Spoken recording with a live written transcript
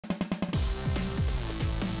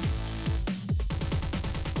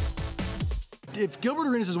if Gilbert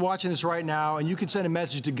Arenas is watching this right now and you could send a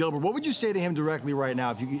message to Gilbert, what would you say to him directly right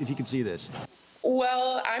now if you could see this?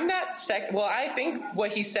 Well, I'm not well, I think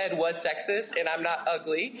what he said was sexist, and I'm not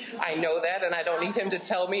ugly. I know that, and I don't need him to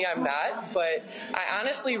tell me I'm not. But I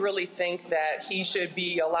honestly really think that he should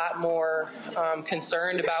be a lot more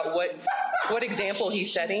concerned about what example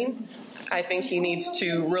he's setting. I think he needs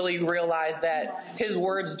to really realize that his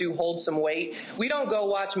words do hold some weight. We don't go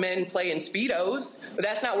watch men play in Speedos, but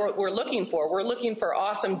that's not what we're looking for. We're looking for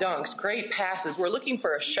awesome dunks, great passes. We're looking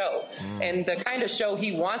for a show. And the kind of show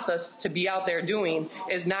he wants us to be out there doing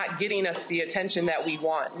is not getting us the attention that we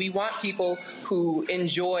want. We want people who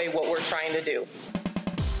enjoy what we're trying to do.